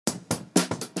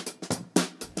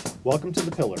Welcome to The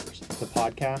Pillars, the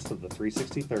podcast of the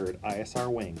 363rd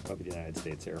ISR Wing of the United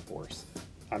States Air Force.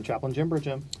 I'm Chaplain Jim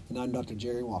Bridgham. And I'm Dr.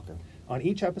 Jerry Walker. On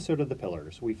each episode of The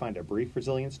Pillars, we find a brief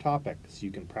resilience topic so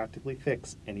you can practically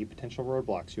fix any potential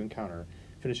roadblocks you encounter,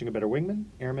 finishing a better wingman,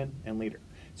 airman, and leader.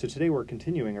 So today we're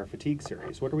continuing our fatigue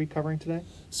series. What are we covering today?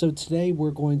 So today we're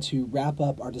going to wrap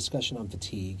up our discussion on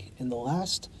fatigue. In the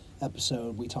last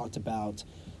episode, we talked about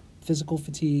physical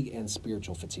fatigue and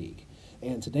spiritual fatigue.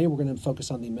 And today we're going to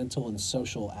focus on the mental and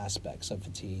social aspects of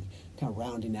fatigue, kind of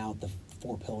rounding out the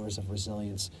four pillars of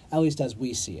resilience, at least as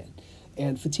we see it.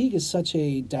 And fatigue is such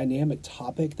a dynamic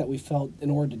topic that we felt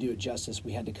in order to do it justice,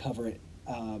 we had to cover it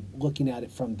looking at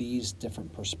it from these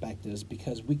different perspectives,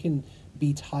 because we can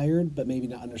be tired but maybe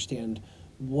not understand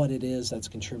what it is that's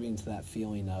contributing to that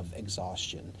feeling of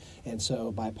exhaustion. And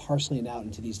so by parceling out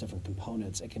into these different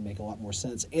components, it can make a lot more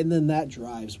sense. And then that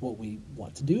drives what we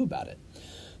want to do about it.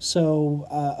 So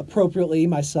appropriately,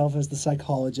 myself as the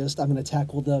psychologist, I'm going to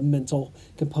tackle the mental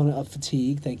component of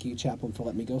fatigue. Thank you, Chaplain, for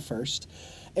letting me go first.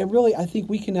 And really, I think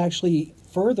we can actually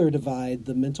further divide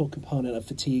the mental component of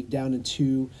fatigue down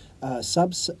into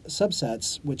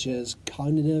subsets, which is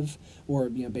cognitive, or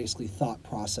basically thought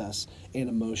process, and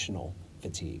emotional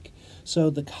fatigue.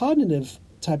 So the cognitive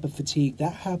type of fatigue,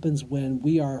 that happens when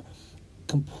we are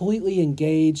completely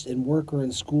engaged in work or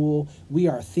in school. We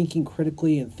are thinking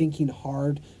critically and thinking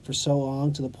hard for so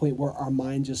long to the point where our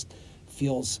mind just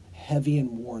feels heavy and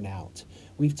worn out.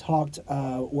 We've talked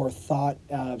or thought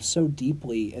so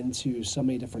deeply into so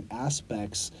many different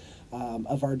aspects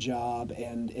of our job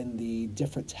and in the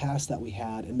different tasks that we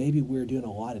had, and maybe we were doing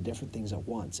a lot of different things at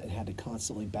once and had to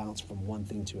constantly bounce from one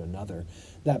thing to another,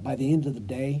 that by the end of the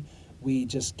day, we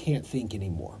just can't think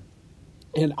anymore.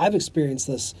 And I've experienced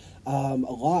this a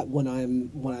lot when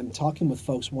I'm talking with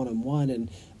folks one-on-one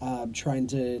and trying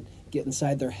to get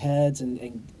inside their heads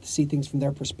and see things from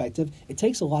their perspective. It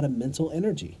takes a lot of mental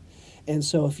energy. And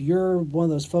so if you're one of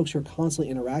those folks who are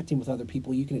constantly interacting with other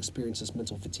people, you can experience this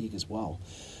mental fatigue as well.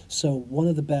 So one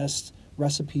of the best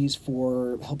recipes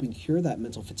for helping cure that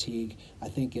mental fatigue, I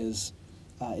think, is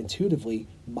intuitively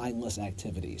mindless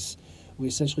activities. We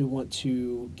essentially want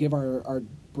to give our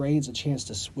brains a chance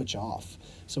to switch off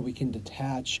so we can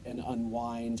detach and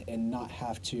unwind and not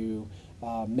have to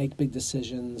make big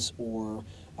decisions or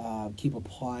keep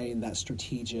applying that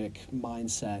strategic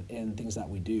mindset in things that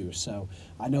we do. So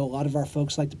I know a lot of our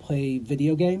folks like to play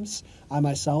video games. I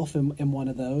myself am one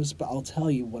of those, but I'll tell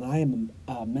you, when I am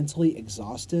mentally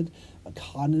exhausted,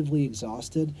 cognitively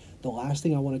exhausted, the last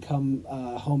thing I want to come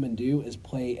home and do is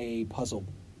play a puzzle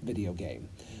video game.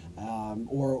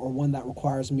 Or one that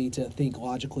requires me to think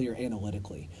logically or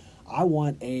analytically. I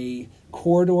want a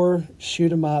corridor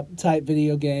shoot 'em up type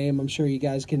video game. I'm sure you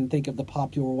guys can think of the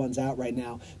popular ones out right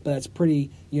now, but that's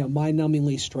pretty,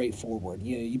 mind-numbingly straightforward.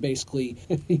 You basically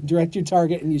direct your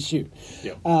target and you shoot.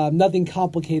 Yep. Nothing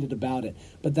complicated about it,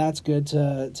 but that's good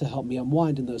to help me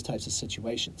unwind in those types of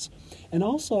situations. And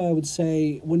also, I would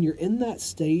say, when you're in that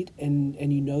state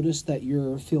and you notice that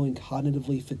you're feeling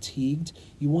cognitively fatigued,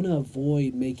 you want to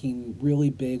avoid making really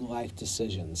big life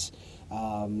decisions.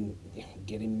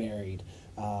 Getting married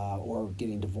or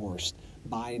getting divorced,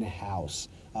 buying a house,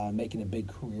 making a big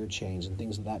career change, and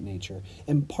things of that nature.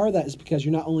 And part of that is because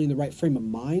you're not only in the right frame of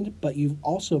mind, but you've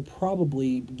also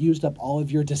probably used up all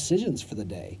of your decisions for the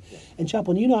day. Yeah. And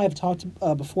Chaplain, you and I have talked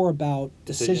before about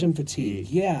decision fatigue.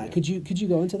 Yeah. Could you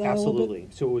go into that a little bit? Absolutely.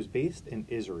 So it was based in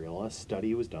Israel. A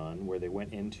study was done where they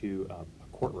went into a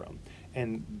courtroom.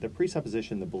 And the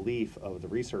presupposition, the belief of the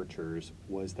researchers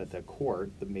was that the court,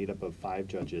 made up of 5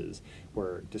 judges,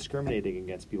 were discriminating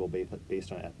against people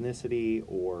based on ethnicity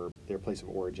or their place of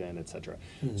origin, etc.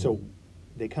 Mm-hmm. So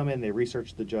they come in, they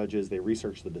research the judges, they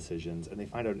research the decisions, and they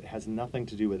find out it has nothing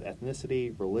to do with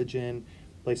ethnicity, religion,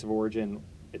 place of origin,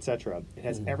 etc. It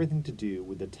has everything to do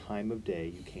with the time of day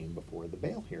you came before the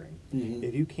bail hearing. Mm-hmm.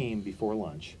 If you came before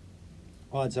lunch,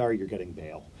 odds are you're getting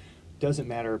bail. Doesn't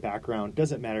matter background,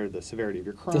 doesn't matter the severity of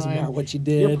your crime. Doesn't matter what you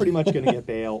did. You're pretty much going to get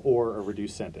bail or a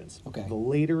reduced sentence. Okay. The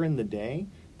later in the day,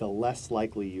 the less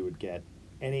likely you would get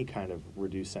any kind of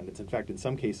reduced sentence. In fact, in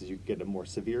some cases, you could get a more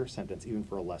severe sentence even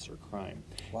for a lesser crime.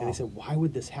 Wow. And they said, why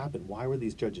would this happen? Why were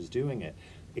these judges doing it?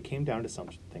 It came down to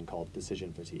something called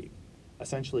decision fatigue.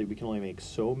 Essentially, we can only make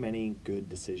so many good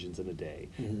decisions in a day.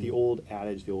 Mm-hmm. The old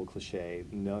adage, the old cliche,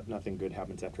 nothing good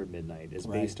happens after midnight, is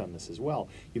based on this as well.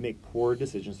 You make poor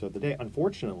decisions throughout the day.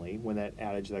 Unfortunately, when that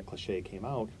adage, that cliche came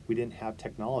out, we didn't have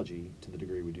technology to the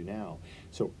degree we do now.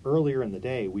 So earlier in the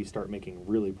day, we start making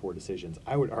really poor decisions.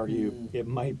 I would argue it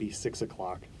might be 6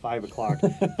 o'clock, 5 o'clock.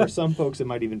 For some folks, it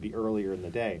might even be earlier in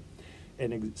the day.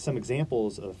 some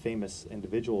examples of famous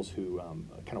individuals who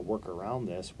kind of work around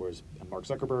this was Mark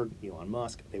Zuckerberg, Elon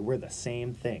Musk. They wear the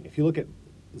same thing. If you look at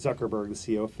Zuckerberg, the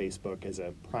CEO of Facebook, as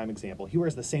a prime example, he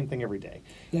wears the same thing every day.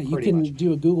 Yeah, you can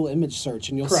do a Google image search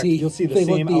and you'll Correct. see You'll see the they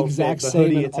same look the outfit, exact the same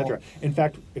hoodie, etc. all. In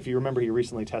fact, if you remember, he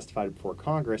recently testified before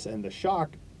Congress, and the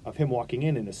shock of him walking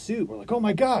in a suit, we're like, oh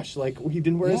my gosh, like he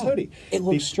didn't wear his hoodie. It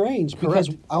looks strange because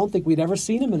I don't think we'd ever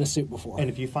seen him in a suit before.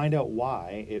 And if you find out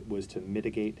why, it was to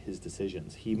mitigate his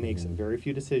decisions. He makes very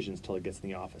few decisions till he gets in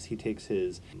the office. He takes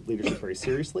his leadership very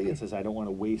seriously and says, I don't want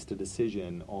to waste a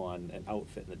decision on an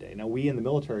outfit in the day. Now, we in the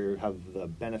military have the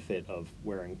benefit of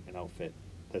wearing an outfit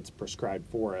that's prescribed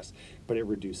for us, but it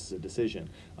reduces a decision.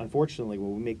 Unfortunately,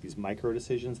 when we make these micro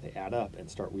decisions, they add up and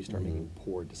we start making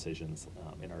poor decisions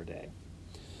in our day.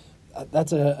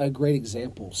 That's a great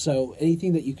example. So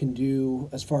anything that you can do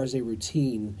as far as a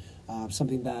routine,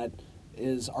 something that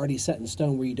is already set in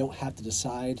stone where you don't have to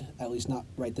decide, at least not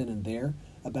right then and there,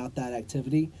 about that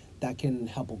activity, that can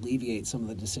help alleviate some of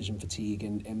the decision fatigue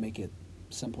and make it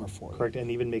simpler for you. Correct, and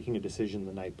even making a decision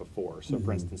the night before. So,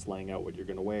 for instance, laying out what you're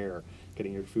going to wear,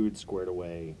 getting your food squared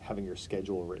away, having your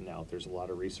schedule written out. There's a lot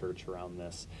of research around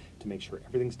this to make sure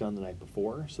everything's done the night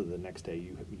before, so the next day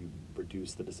you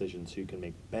reduce the decisions so you can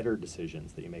make better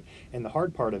decisions that you make. And the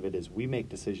hard part of it is we make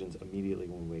decisions immediately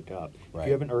when we wake up. Right. If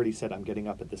you haven't already said, I'm getting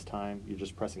up at this time, you're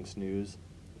just pressing snooze,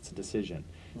 it's a decision.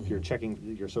 If you're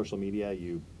checking your social media,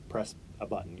 you press a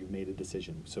button, you've made a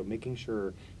decision. So making sure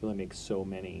you only make so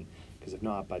many, because if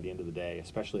not, by the end of the day,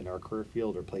 especially in our career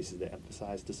field or places that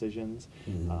emphasize decisions,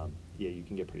 you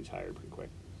can get pretty tired pretty quick.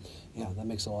 Yeah, that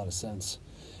makes a lot of sense.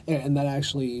 And that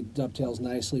actually dovetails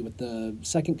nicely with the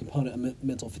second component of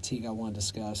mental fatigue I want to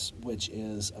discuss, which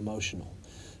is emotional.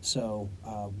 So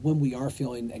when we are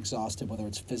feeling exhausted, whether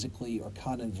it's physically or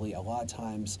cognitively, a lot of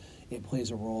times it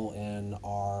plays a role in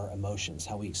our emotions,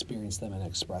 how we experience them and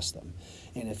express them.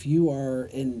 And if you are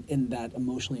in that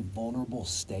emotionally vulnerable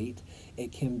state,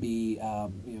 it can be,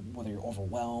 whether you're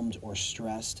overwhelmed or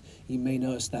stressed, you may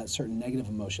notice that certain negative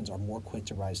emotions are more quick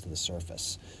to rise to the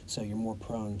surface. So you're more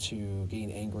prone to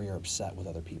getting angry or upset with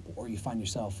other people, or you find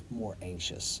yourself more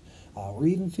anxious, or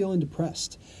even feeling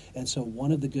depressed. And so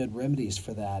one of the good remedies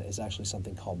for that is actually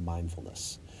something called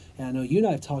mindfulness. And I know you and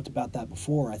I have talked about that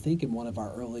before, I think in one of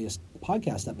our earliest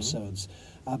podcast episodes,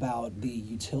 about the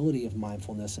utility of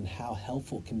mindfulness and how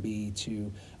helpful it can be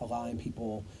to allowing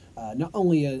people not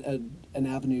only an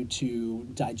avenue to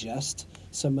digest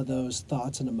some of those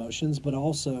thoughts and emotions, but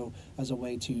also as a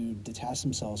way to detach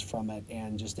themselves from it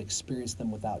and just experience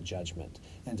them without judgment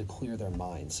and to clear their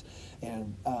minds.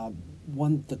 And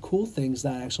one of the cool things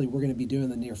that actually we're going to be doing in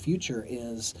the near future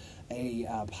is a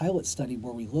pilot study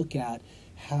where we look at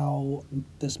how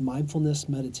this mindfulness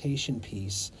meditation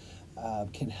piece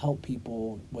can help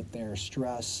people with their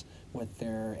stress, with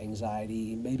their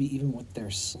anxiety, maybe even with their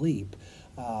sleep,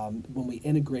 when we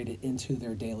integrate it into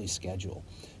their daily schedule.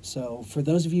 So for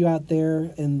those of you out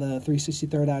there in the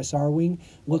 363rd ISR Wing,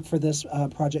 look for this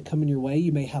project coming your way.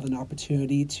 You may have an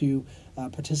opportunity to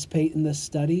participate in this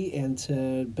study and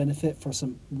to benefit from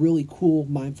some really cool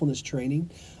mindfulness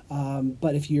training.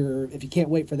 But if you can't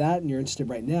wait for that and you're interested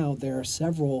right now, there are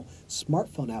several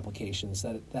smartphone applications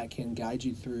that can guide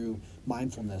you through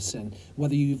mindfulness. And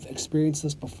whether you've experienced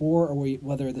this before or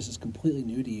whether this is completely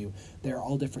new to you, there are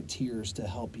all different tiers to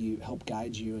help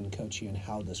guide you and coach you in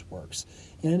how this works.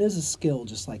 And it is a skill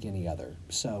just like any other.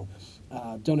 So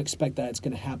don't expect that it's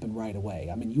going to happen right away.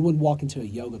 I mean, you wouldn't walk into a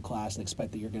yoga class and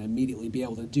expect that you're going to immediately be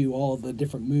able to do all the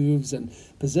different moves and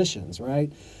positions,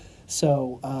 right?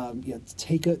 So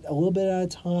take it a little bit at a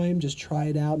time. Just try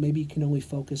it out. Maybe you can only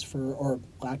focus or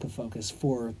lack of focus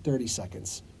for 30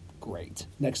 seconds. Great.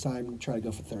 Next time, try to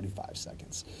go for 35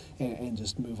 seconds and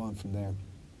just move on from there.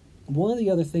 One of the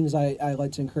other things I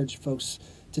like to encourage folks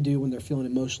to do when they're feeling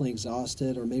emotionally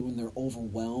exhausted or maybe when they're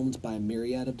overwhelmed by a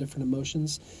myriad of different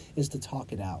emotions is to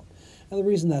talk it out. And the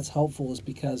reason that's helpful is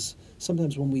because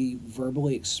sometimes when we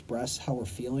verbally express how we're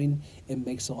feeling, it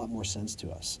makes a lot more sense to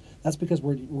us. That's because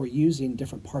we're using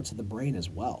different parts of the brain as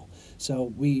well.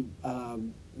 So the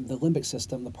limbic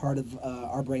system, the part of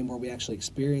our brain where we actually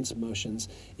experience emotions,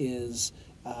 is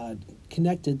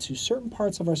connected to certain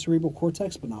parts of our cerebral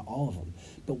cortex, but not all of them.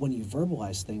 But when you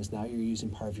verbalize things, now you're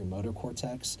using part of your motor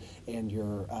cortex and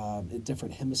your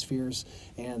different hemispheres,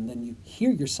 and then you hear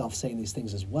yourself saying these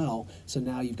things as well. So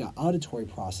now you've got auditory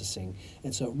processing,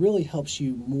 and so it really helps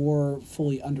you more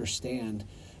fully understand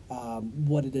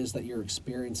what it is that you're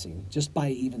experiencing just by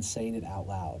even saying it out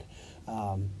loud.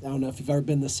 I don't know if you've ever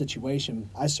been in this situation.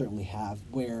 I certainly have,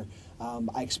 where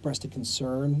I expressed a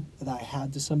concern that I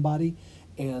had to somebody,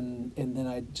 and then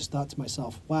I just thought to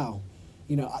myself, wow,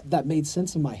 that made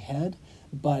sense in my head,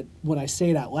 but when I say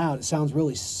it out loud, it sounds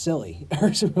really silly or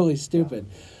it's really stupid.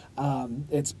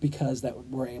 It's because that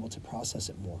we're able to process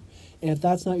it more. And if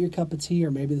that's not your cup of tea,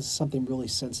 or maybe this is something really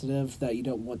sensitive that you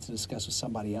don't want to discuss with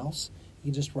somebody else,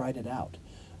 you can just write it out.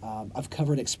 I've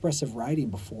covered expressive writing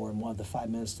before in one of the 5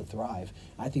 Minutes to Thrive.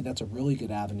 I think that's a really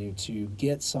good avenue to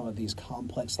get some of these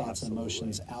complex thoughts and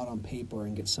emotions out on paper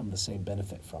and get some of the same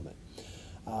benefit from it.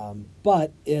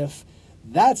 But if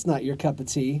that's not your cup of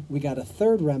tea, we got a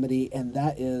third remedy, and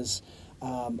that is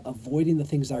avoiding the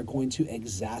things that are going to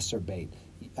exacerbate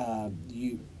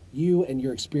you and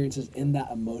your experiences in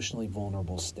that emotionally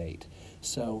vulnerable state.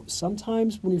 So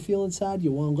sometimes when you're feeling sad,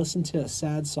 you want to listen to a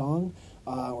sad song,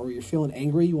 or you're feeling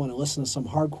angry, you want to listen to some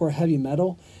hardcore heavy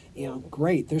metal.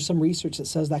 Great. There's some research that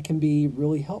says that can be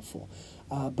really helpful.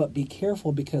 But be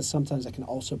careful, because sometimes that can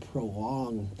also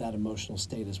prolong that emotional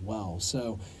state as well.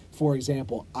 So, for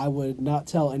example, I would not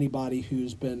tell anybody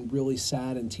who's been really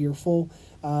sad and tearful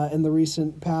in the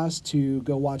recent past to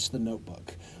go watch The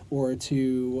Notebook, or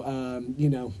to,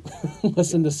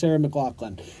 listen to Sarah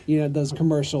McLachlan, those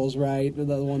commercials, right?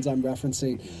 The ones I'm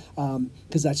referencing,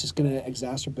 because that's just going to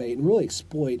exacerbate and really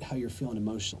exploit how you're feeling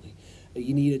emotionally.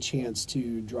 You need a chance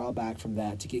to draw back from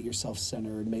that, to get yourself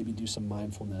centered, maybe do some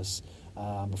mindfulness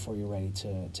before you're ready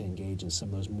to engage in some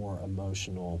of those more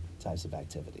emotional types of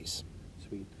activities.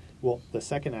 Sweet. Well, the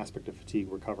second aspect of fatigue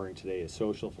we're covering today is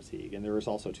social fatigue, and there is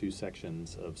also two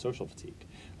sections of social fatigue.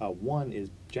 One is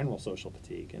general social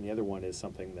fatigue, and the other one is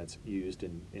something that's used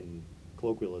in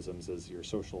colloquialisms as your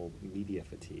social media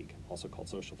fatigue, also called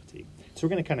social fatigue. So we're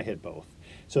going to kind of hit both.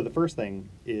 So the first thing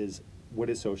is, what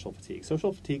is social fatigue?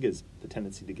 Social fatigue is the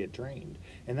tendency to get drained,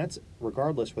 and that's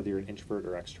regardless whether you're an introvert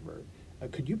or extrovert.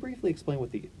 Could you briefly explain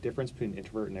what the difference between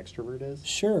introvert and extrovert is?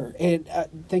 Sure, and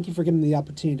thank you for giving me the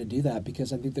opportunity to do that,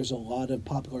 because I think there's a lot of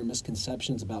popular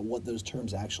misconceptions about what those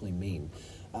terms actually mean.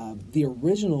 The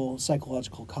original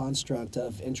psychological construct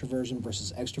of introversion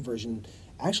versus extroversion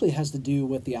actually has to do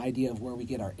with the idea of where we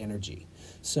get our energy.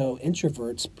 So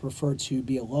introverts prefer to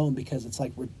be alone because it's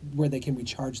like where they can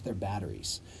recharge their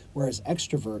batteries, whereas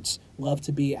extroverts love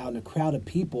to be out in a crowd of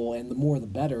people, and the more the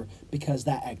better, because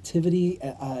that activity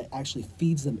actually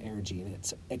feeds them energy, and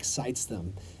it excites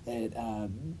them, and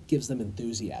it gives them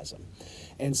enthusiasm.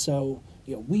 And so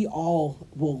we all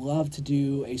will love to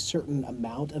do a certain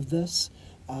amount of this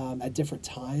at different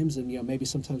times, and maybe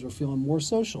sometimes we're feeling more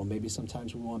social, maybe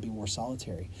sometimes we want to be more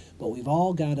solitary, but we've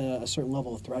all got a certain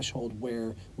level of threshold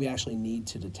where we actually need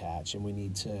to detach, and we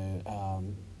need to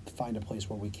find a place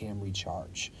where we can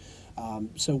recharge.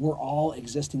 So we're all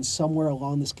existing somewhere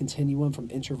along this continuum from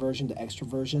introversion to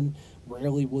extroversion.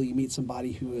 Rarely will you meet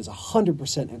somebody who is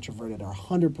 100% introverted or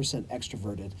 100%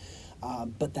 extroverted,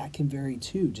 but that can vary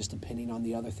too, just depending on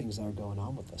the other things that are going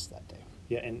on with us that day.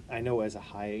 Yeah, and I know as a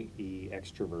high E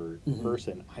extrovert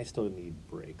person, I still need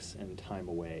breaks and time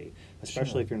away,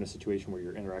 especially if you're in a situation where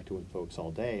you're interacting with folks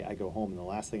all day. I go home, and the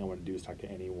last thing I want to do is talk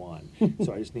to anyone.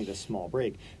 So I just need a small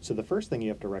break. So the first thing you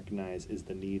have to recognize is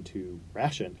the need to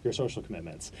ration your social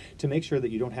commitments, to make sure that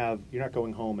you're not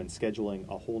going home and scheduling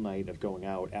a whole night of going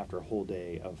out after a whole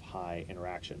day of high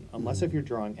interaction, unless if you're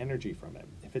drawing energy from it.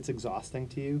 If it's exhausting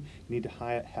to you, you need to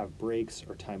have breaks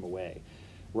or time away.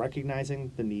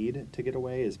 Recognizing the need to get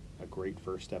away is a great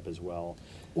first step as well.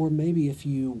 Or maybe if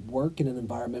you work in an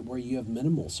environment where you have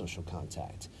minimal social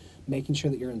contact, making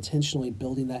sure that you're intentionally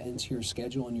building that into your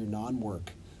schedule and your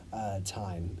non-work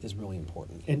time is really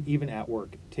important. And even at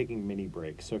work, taking mini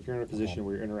breaks. So if you're in a position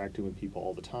where you're interacting with people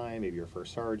all the time, maybe you're a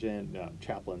first sergeant,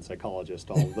 chaplain, psychologist,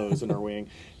 all of those in our wing,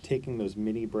 taking those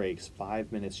mini breaks,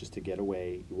 5 minutes just to get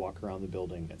away, you walk around the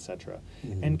building, etc.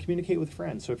 And communicate with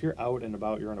friends. So if you're out and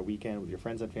about, you're on a weekend with your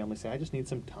friends and family, say, I just need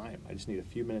some time. I just need a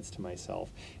few minutes to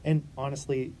myself. And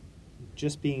honestly,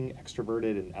 just being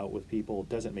extroverted and out with people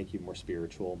doesn't make you more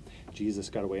spiritual.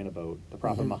 Jesus got away in a boat. The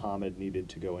Prophet Muhammad needed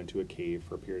to go into a cave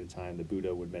for a period of time. The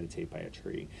Buddha would meditate by a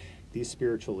tree. These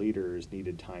spiritual leaders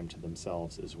needed time to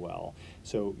themselves as well.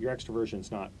 So your extroversion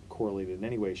is not correlated in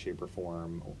any way, shape, or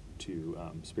form to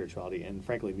spirituality, and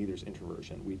frankly, neither is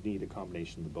introversion. We need a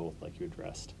combination of both, like you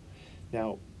addressed.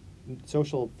 Now,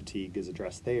 social fatigue is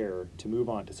addressed there. To move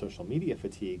on to social media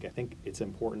fatigue, I think it's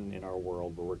important in our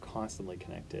world where we're constantly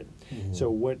connected.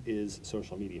 So what is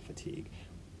social media fatigue?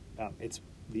 It's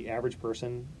the average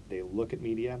person, they look at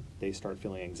media, they start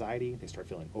feeling anxiety, they start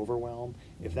feeling overwhelmed.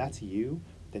 If that's you,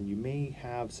 then you may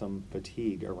have some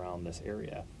fatigue around this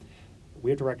area. We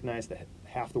have to recognize that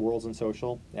half the world's on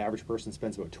social. The average person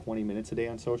spends about 20 minutes a day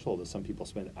on social, although some people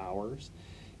spend hours.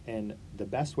 And the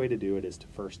best way to do it is to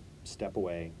first step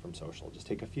away from social. Just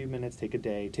take a few minutes, take a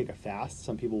day, take a fast.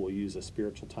 Some people will use a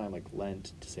spiritual time like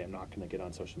Lent to say, I'm not going to get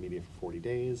on social media for 40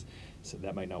 days. So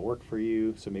that might not work for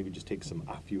you. So maybe just take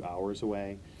a few hours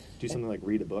away. Do something like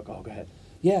read a book. Oh, go ahead.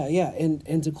 Yeah,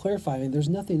 and to clarify, I mean, there's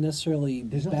nothing necessarily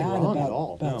nothing bad wrong about, at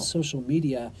all. about No. social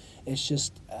media. It's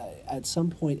just at some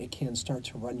point it can start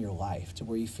to run your life to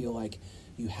where you feel like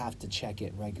you have to check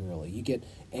it regularly. You get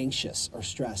anxious or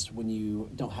stressed when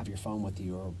you don't have your phone with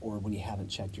you, or when you haven't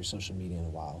checked your social media in a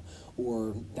while,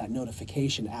 or that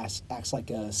notification acts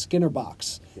like a Skinner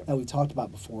box that we talked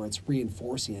about before. It's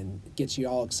reinforcing and gets you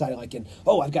all excited, like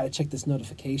I've got to check this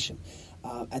notification.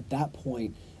 At that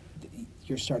point,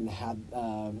 you're starting to have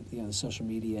the social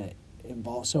media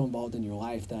involved in your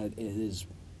life that it is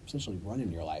essentially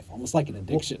running your life, almost like an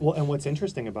addiction. Well, and what's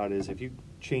interesting about it is if you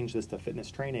change this to fitness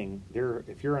training,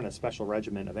 if you're on a special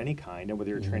regimen of any kind, and whether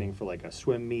you're training for like a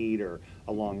swim meet or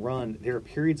a long run, there are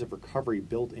periods of recovery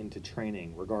built into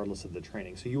training, regardless of the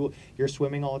training. So you're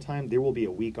swimming all the time. There will be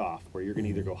a week off where you're going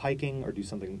to either go hiking or do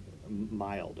something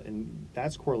mild, and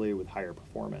that's correlated with higher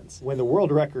performance. When the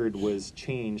world record was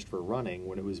changed for running,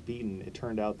 when it was beaten, it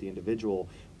turned out the individual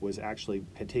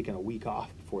had taken a week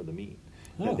off before the meet.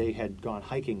 That they had gone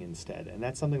hiking instead. And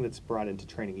that's something that's brought into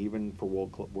training even for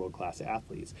world-class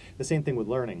athletes. The same thing with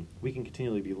learning. We can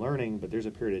continually be learning, but there's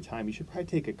a period of time. You should probably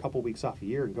take a couple weeks off a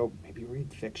year and go maybe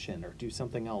read fiction or do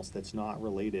something else that's not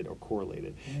related or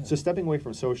correlated. Yeah. So stepping away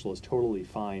from social is totally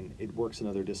fine. It works in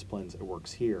other disciplines. It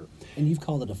works here. And you've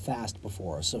called it a fast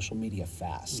before, a social media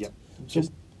fast. Yep. So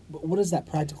what does that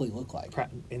practically look like?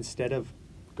 Instead of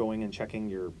going and checking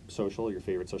your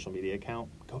favorite social media account,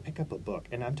 go pick up a book.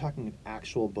 And I'm talking an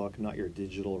actual book, not your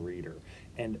digital reader.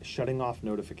 And shutting off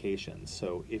notifications.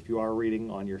 So if you are reading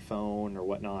on your phone or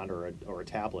whatnot, or a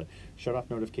tablet, shut off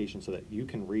notifications so that you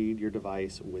can read your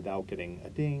device without getting a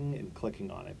ding and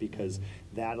clicking on it, because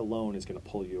that alone is going to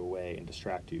pull you away and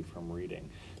distract you from reading.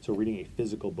 So reading a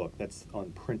physical book, that's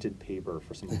on printed paper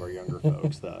for some of our younger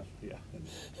folks.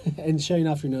 And shutting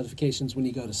off your notifications when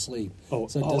you go to sleep. So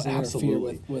it doesn't interfere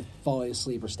with falling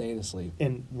asleep or staying asleep.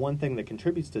 And one thing that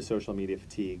contributes to social media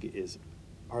fatigue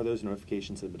are those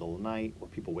notifications in the middle of the night where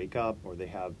people wake up or they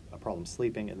have a problem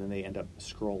sleeping, and then they end up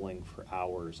scrolling for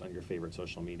hours on your favorite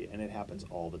social media. And it happens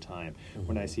all the time.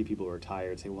 When I see people who are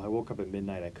tired say, well, I woke up at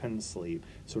midnight, I couldn't sleep.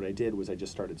 So what I did was I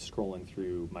just started scrolling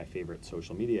through my favorite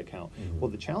social media account. Well,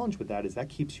 the challenge with that is that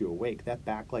keeps you awake. That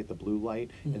backlight, the blue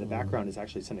light in the background, is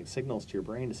actually sending signals to your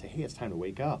brain to say, hey, it's time to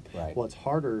wake up. Right. Well, it's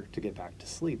harder to get back to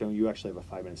sleep. And you actually have a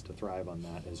 5 minutes to thrive on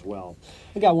that as well.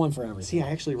 I got one for everything. See, I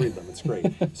actually read them. It's great.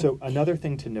 So another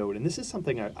thing to note, and this is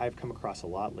something I've come across a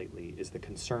lot lately, is the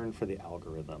concern for the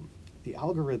algorithm. The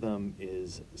algorithm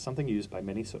is something used by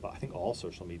I think all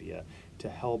social media, to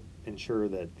help ensure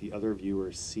that the other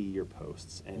viewers see your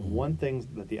posts. And one thing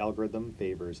that the algorithm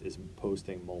favors is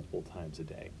posting multiple times a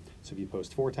day. So if you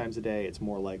post 4 times a day, it's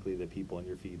more likely that people in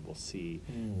your feed will see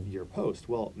your post.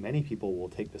 Well, many people will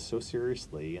take this so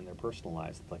seriously in their personal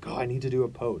lives. It's like, I need to do a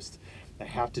post. I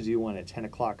have to do one at 10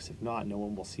 o'clock, 'cause if not, no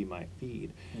one will see my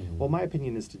feed. Well, my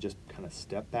opinion is to just kind of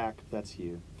step back if that's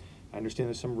you. I understand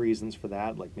there's some reasons for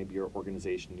that, like maybe your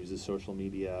organization uses social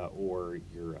media, or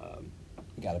you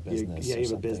got a business. You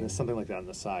have a business, something like that on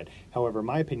the side. However,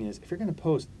 my opinion is if you're going to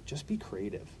post, just be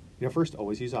creative. First,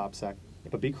 always use OPSEC,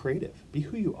 but be creative. Be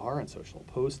who you are on social.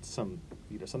 Post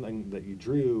something that you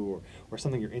drew or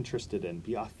something you're interested in.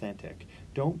 Be authentic.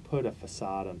 Don't put a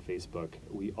facade on Facebook.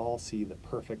 We all see the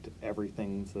perfect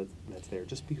everything that's there.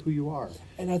 Just be who you are.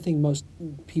 And I think most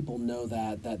people know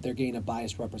that they're getting a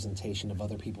biased representation of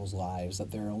other people's lives,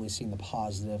 that they're only seeing the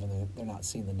positive and they're not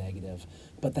seeing the negative.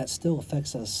 But that still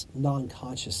affects us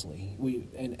non-consciously.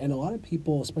 And a lot of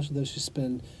people, especially those who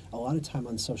spend a lot of time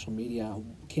on social media,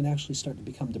 can actually start to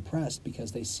become depressed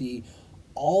because they see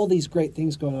all these great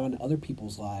things going on in other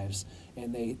people's lives,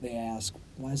 and they ask,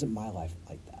 why isn't my life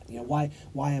like that?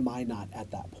 Why am I not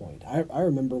at that point? I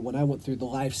remember when I went through the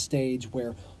life stage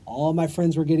where all my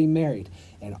friends were getting married,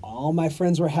 and all my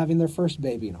friends were having their first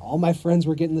baby, and all my friends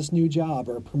were getting this new job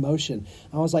or a promotion.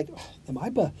 I was like, am I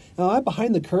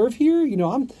behind the curve here?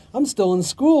 I'm still in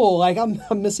school. Like I'm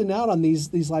missing out on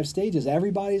these life stages.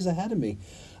 Everybody's ahead of me.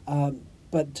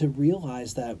 But to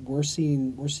realize that we're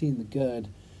seeing the good,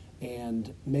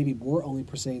 and maybe we're only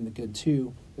presenting the good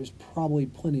too, there's probably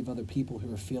plenty of other people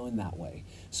who are feeling that way.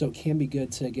 So it can be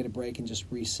good to get a break and just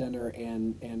recenter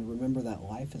and remember that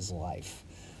life is life.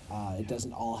 It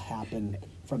doesn't all happen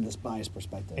from this biased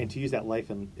perspective. And to use that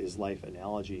life is life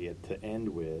analogy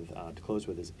to close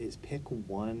with is pick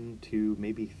 1, 2,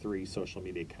 maybe 3 social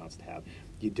media accounts to have.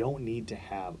 You don't need to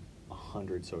have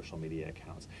 100 social media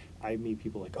accounts. I meet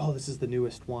people like, oh, this is the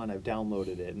newest one. I've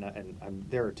downloaded it,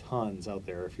 there are tons out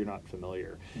there if you're not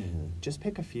familiar. Mm-hmm. Just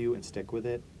pick a few and stick with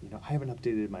it. You know, I haven't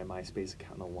updated my MySpace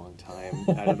account in a long time.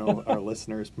 I don't know, our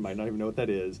listeners might not even know what that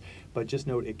is, but just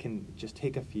note it can just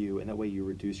take a few, and that way you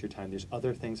reduce your time. There's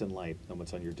other things in life than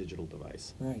what's on your digital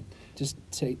device. Right. Just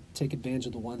take advantage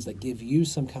of the ones that give you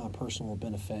some kind of personal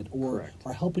benefit or Correct.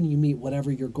 are helping you meet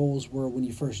whatever your goals were when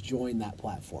you first joined that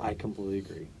platform. I completely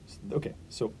agree. Okay,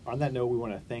 so on that note, we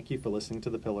want to thank you for listening to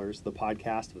The Pillars, the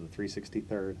podcast of the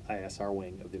 363rd ISR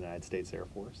Wing of the United States Air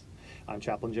Force. I'm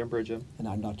Chaplain Jim Bridgham. And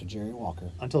I'm Dr. Jerry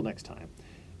Walker. Until next time,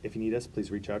 if you need us,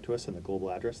 please reach out to us in the global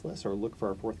address list or look for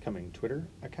our forthcoming Twitter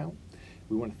account.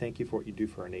 We want to thank you for what you do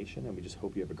for our nation, and we just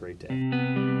hope you have a great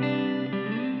day.